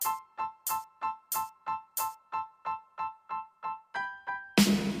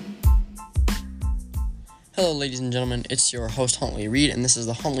Hello, ladies and gentlemen. It's your host, Huntley Reed, and this is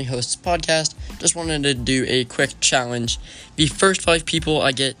the Huntley Hosts Podcast. Just wanted to do a quick challenge. The first 5 people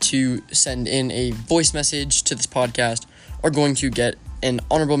I get to send in a voice message to this podcast are going to get an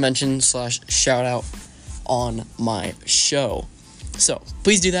honorable mention / shout out on my show. So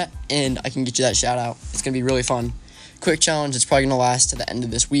please do that, and I can get you that shout out. It's going to be really fun. Quick challenge. It's probably going to last to the end of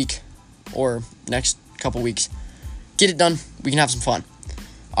this week or next couple weeks. Get it done. We can have some fun.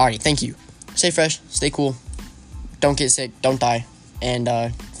 Alrighty, thank you. Stay fresh, stay cool, don't get sick, don't die, and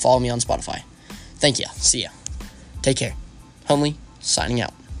follow me on Spotify. Thank you. See ya. Take care. Huntley, signing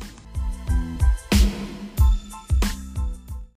out.